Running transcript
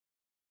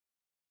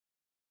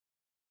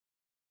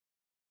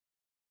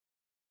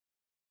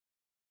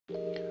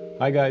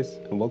Hi guys,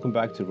 and welcome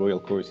back to Royal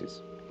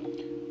Courses.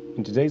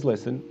 In today's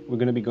lesson, we're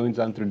going to be going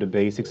down through the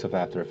basics of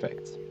After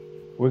Effects.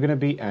 We're going to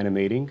be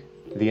animating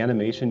the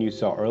animation you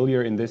saw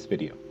earlier in this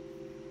video.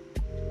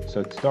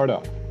 So to start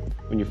off,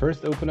 when you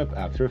first open up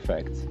After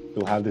Effects,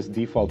 you'll have this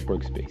default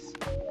workspace.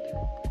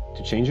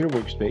 To change your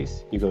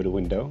workspace, you go to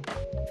Window,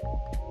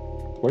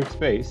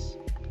 Workspace,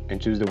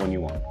 and choose the one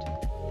you want.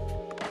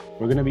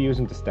 We're going to be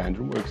using the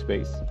standard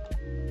workspace.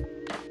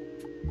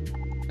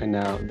 And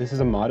now, this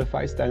is a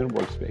modified standard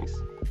workspace.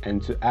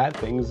 And to add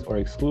things or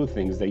exclude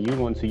things that you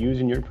want to use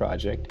in your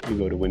project, you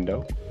go to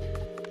Window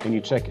and you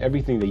check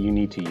everything that you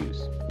need to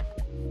use.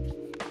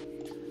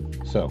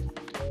 So,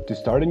 to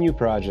start a new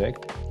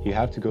project, you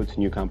have to go to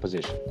New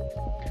Composition.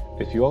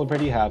 If you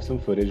already have some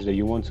footage that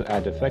you want to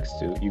add effects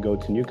to, you go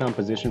to New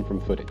Composition from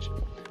Footage.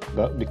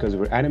 But because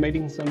we're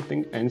animating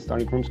something and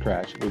starting from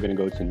scratch, we're going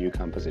to go to New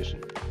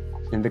Composition.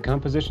 In the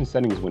Composition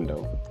Settings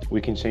window,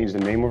 we can change the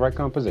name of our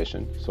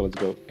composition. So let's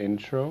go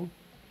Intro,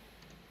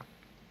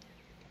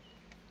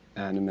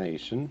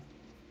 Animation.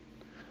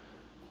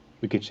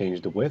 We could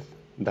change the width,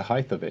 the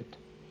height of it,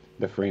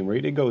 the frame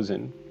rate it goes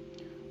in,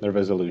 the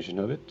resolution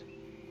of it,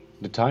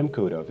 the time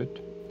code of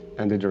it,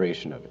 and the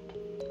duration of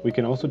it. We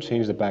can also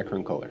change the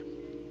background color.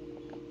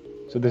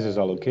 So this is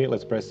all okay.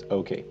 Let's press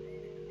OK.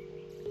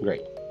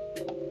 Great.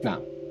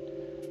 Now,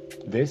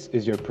 this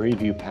is your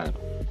preview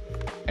panel.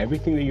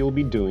 Everything that you'll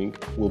be doing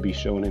will be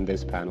shown in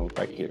this panel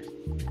right here.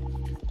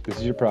 This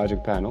is your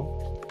project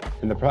panel.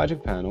 In the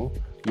project panel,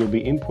 you'll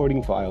be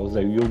importing files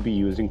that you'll be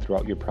using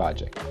throughout your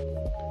project.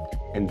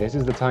 And this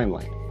is the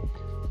timeline.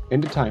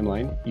 In the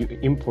timeline, you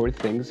import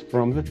things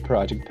from the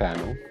project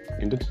panel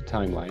into the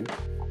timeline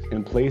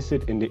and place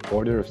it in the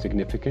order of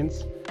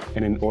significance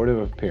and in order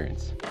of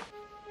appearance.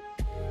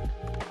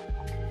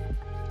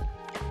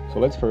 So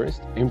let's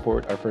first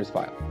import our first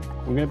file.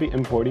 We're going to be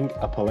importing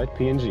a palette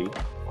PNG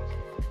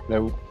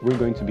that we're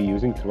going to be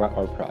using throughout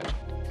our project.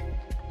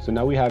 So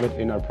now we have it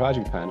in our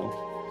project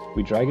panel.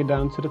 We drag it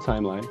down to the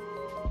timeline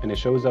and it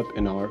shows up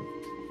in our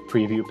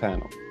preview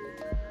panel.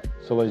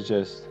 So let's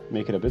just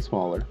make it a bit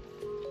smaller,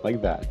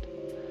 like that.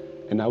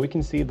 And now we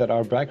can see that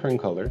our background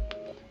color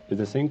is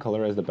the same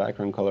color as the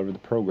background color of the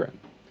program.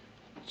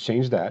 To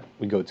change that,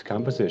 we go to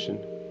Composition,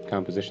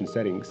 Composition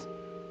Settings,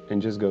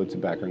 and just go to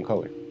Background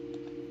Color.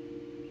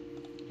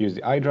 Use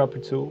the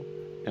eyedropper tool,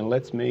 and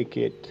let's make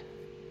it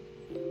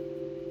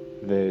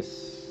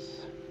this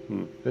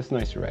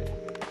nice red.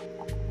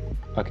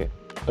 Okay,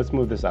 let's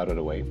move this out of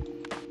the way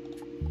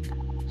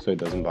so it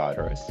doesn't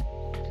bother us.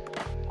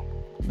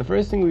 The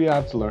first thing we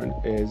have to learn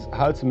is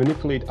how to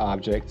manipulate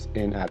objects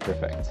in After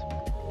Effects.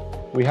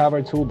 We have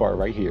our toolbar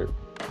right here,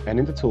 and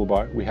in the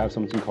toolbar we have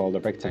something called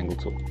a rectangle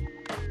tool.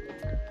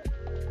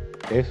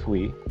 If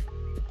we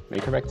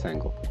make a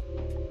rectangle,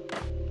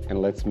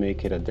 and let's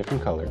make it a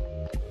different color,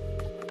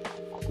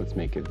 let's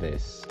make it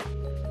this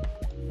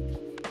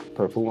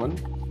purple one.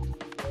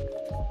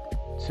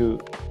 To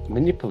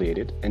manipulate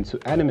it and to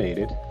animate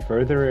it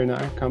further in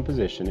our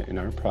composition in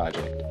our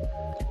project,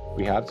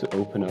 we have to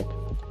open up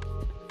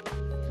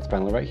this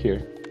panel right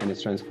here and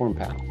its transform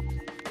panel.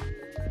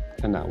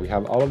 And now we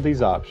have all of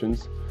these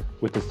options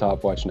with the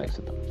stopwatch next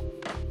to them.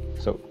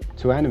 So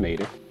to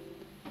animate it,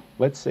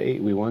 let's say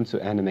we want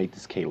to animate the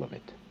scale of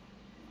it.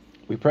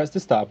 We press the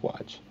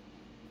stopwatch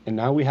and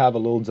now we have a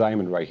little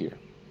diamond right here.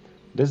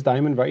 This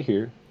diamond right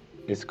here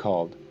is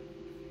called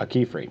a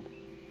keyframe.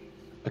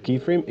 A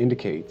keyframe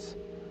indicates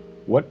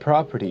what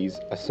properties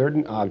a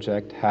certain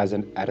object has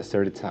at a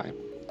certain time.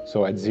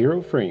 So at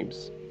 0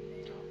 frames,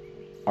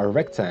 our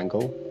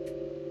rectangle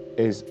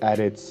is at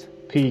its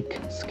peak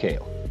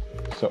scale,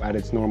 so at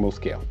its normal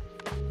scale.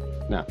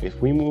 Now, if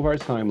we move our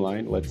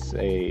timeline, let's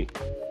say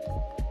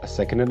a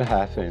second and a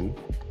half in,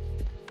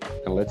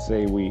 and let's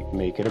say we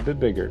make it a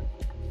bit bigger,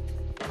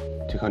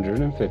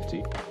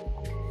 250,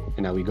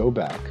 and now we go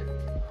back,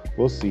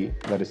 we'll see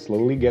that it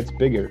slowly gets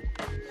bigger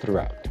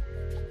throughout.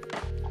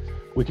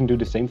 We can do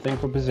the same thing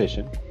for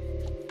position,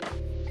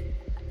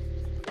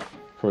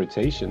 for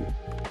rotation,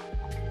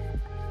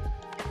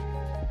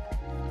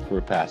 for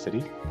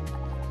opacity,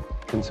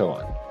 and so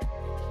on.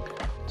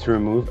 To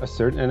remove a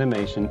certain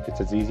animation, it's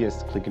as easy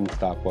as clicking the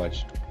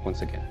stopwatch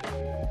once again.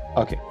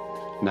 Okay,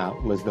 now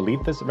let's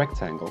delete this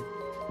rectangle.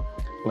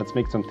 Let's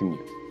make something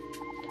new.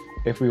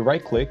 If we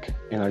right-click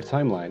in our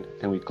timeline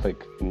and we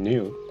click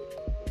New,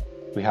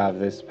 we have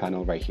this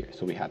panel right here.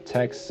 So we have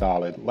text,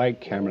 solid,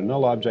 light, camera,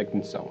 null object,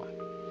 and so on.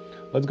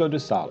 Let's go to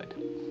solid.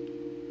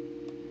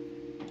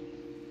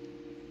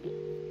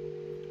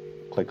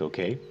 Click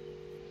OK.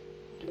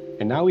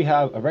 And now we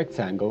have a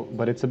rectangle,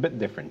 but it's a bit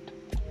different.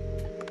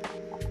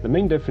 The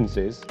main difference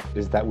is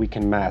that we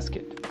can mask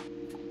it.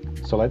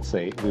 So let's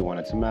say we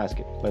wanted to mask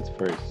it. Let's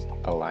first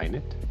align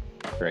it.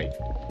 Great.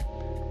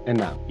 And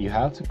now you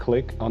have to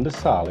click on the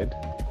solid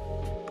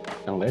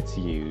and let's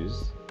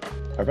use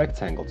a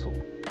rectangle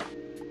tool.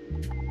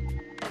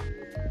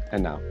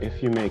 And now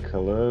if you make a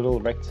little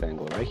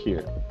rectangle right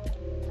here,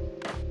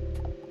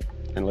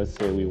 and let's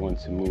say we want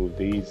to move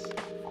these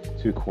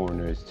two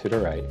corners to the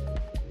right,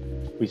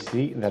 we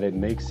see that it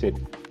makes it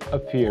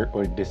appear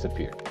or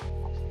disappear.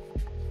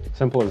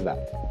 Simple as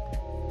that.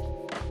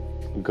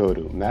 Go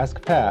to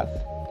Mask Path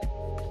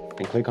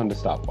and click on the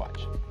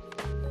stopwatch.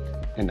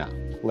 And now,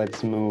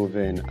 let's move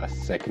in 1.5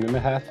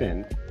 seconds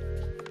in,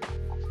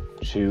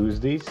 choose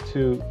these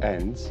two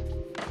ends,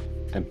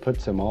 and put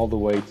them all the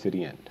way to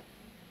the end.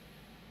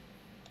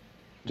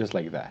 Just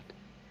like that.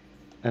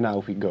 And now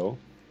if we go,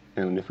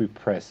 and if we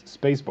press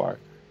spacebar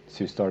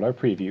to start our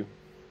preview,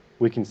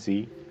 we can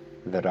see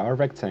that our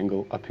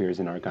rectangle appears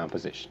in our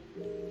composition.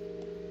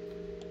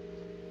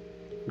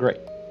 Great.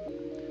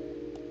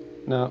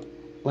 Now,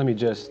 let me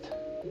just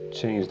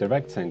change the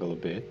rectangle a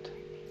bit.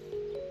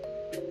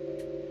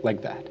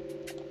 Like that.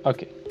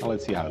 Okay, now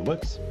let's see how it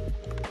looks.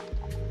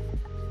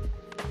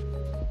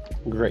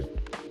 Great.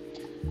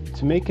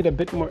 To make it a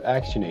bit more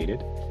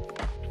actionated,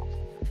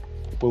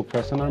 we'll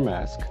press on our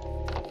mask,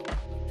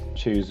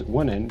 choose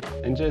one end,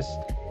 and just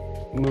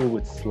move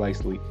it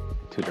slightly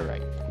to the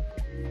right,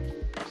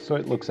 so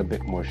it looks a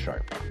bit more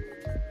sharp.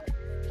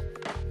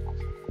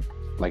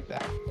 Like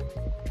that.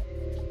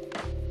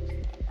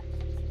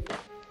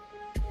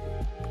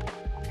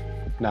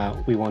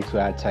 Now we want to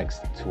add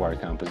text to our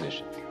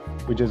composition.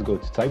 We just go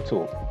to Type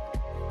Tool.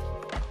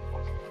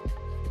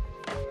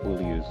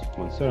 We'll use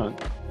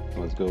Montserrat.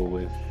 Let's go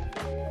with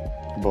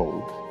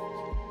bold.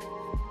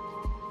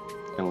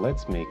 And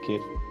let's make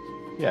it,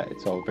 yeah,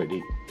 it's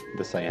already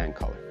the cyan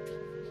color.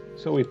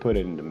 So we put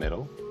it in the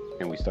middle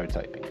and we start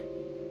typing.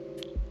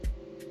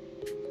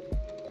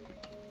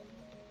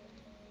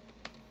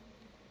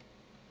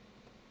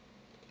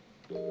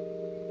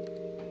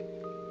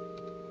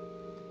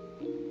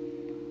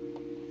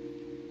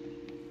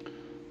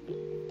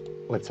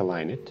 Let's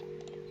align it.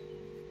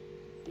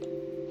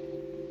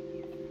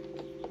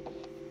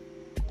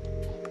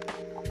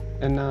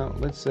 And now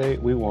let's say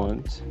we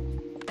want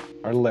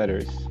our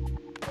letters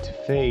to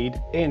fade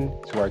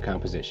into our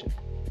composition.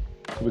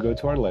 So we go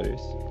to our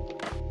letters,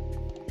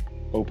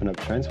 open up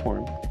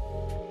transform,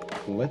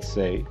 and let's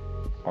say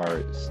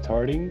our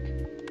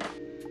starting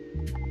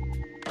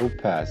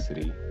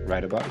opacity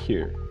right about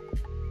here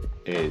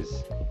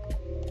is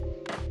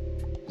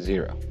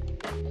 0.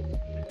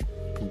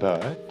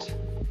 But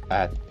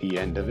at the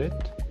end of it,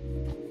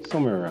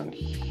 somewhere around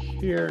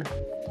here,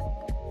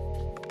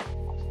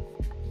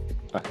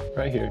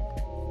 right here,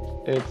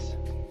 it's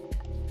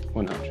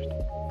 100.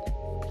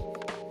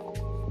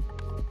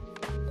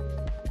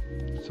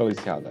 So let's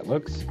see how that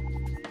looks.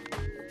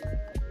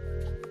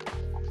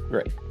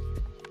 Great.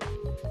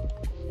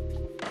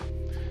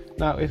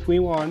 Now, if we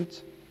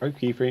want our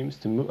keyframes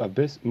to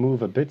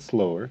move a bit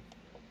slower,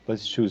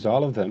 let's choose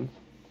all of them,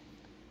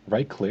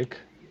 right-click,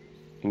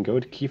 and go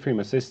to Keyframe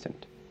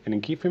Assistant. And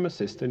in Keyframe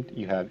Assistant,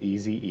 you have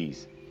Easy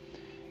Ease.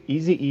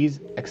 Easy Ease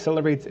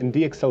accelerates and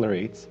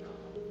deaccelerates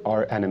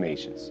our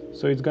animations,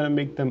 so it's going to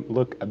make them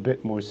look a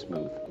bit more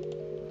smooth.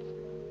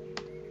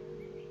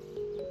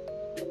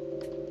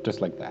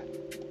 Just like that.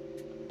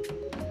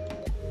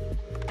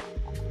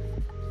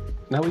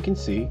 Now we can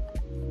see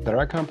that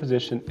our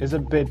composition is a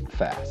bit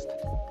fast.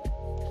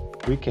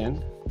 We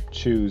can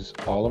choose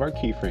all of our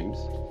keyframes,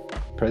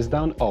 press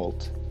down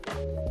Alt,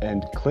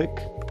 and click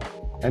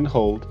and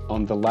hold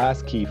on the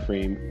last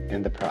keyframe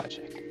in the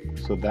project.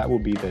 So that will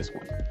be this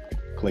one.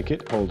 Click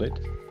it, hold it,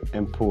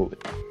 and pull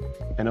it.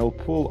 And it'll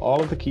pull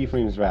all of the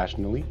keyframes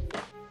rationally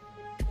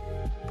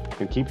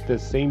and keep the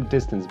same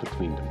distance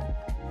between them.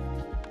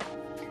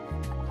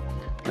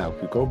 Now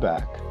if we go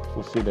back,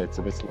 we'll see that it's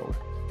a bit slower.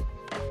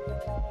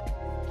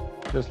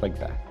 Just like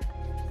that.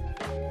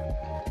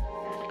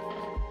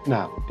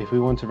 Now, if we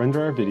want to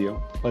render our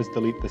video, let's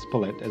delete this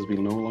palette as we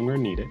no longer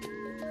need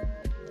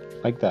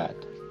it. Like that.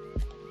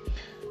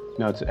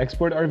 Now to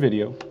export our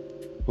video,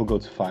 we'll go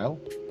to File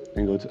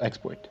and go to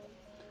Export.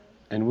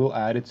 And we'll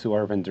add it to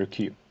our render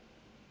queue.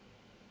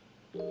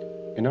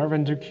 In our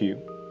render queue,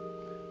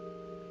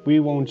 we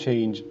won't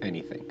change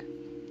anything.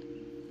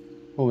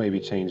 We'll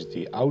maybe change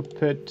the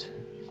output.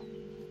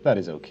 That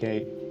is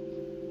okay.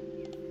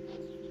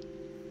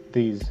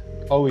 These,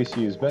 always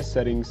use best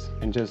settings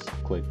and just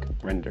click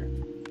render.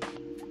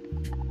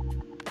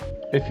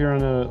 If you're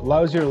on a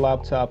lousier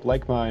laptop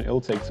like mine,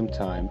 it'll take some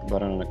time,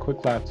 but on a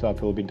quick laptop,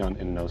 it'll be done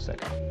in no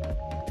second.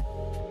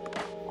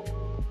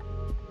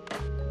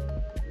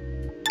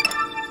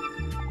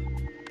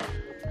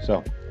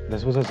 So,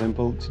 this was a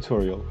simple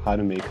tutorial how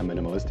to make a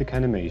minimalistic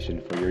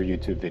animation for your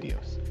YouTube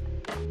videos.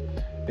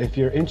 If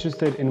you're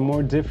interested in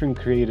more different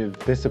creative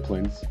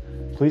disciplines,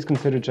 please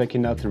consider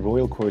checking out the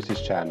Royal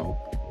Courses channel,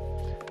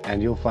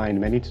 and you'll find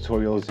many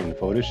tutorials in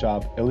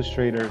Photoshop,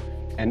 Illustrator,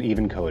 and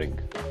even coding.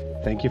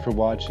 Thank you for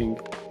watching,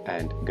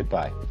 and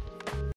goodbye.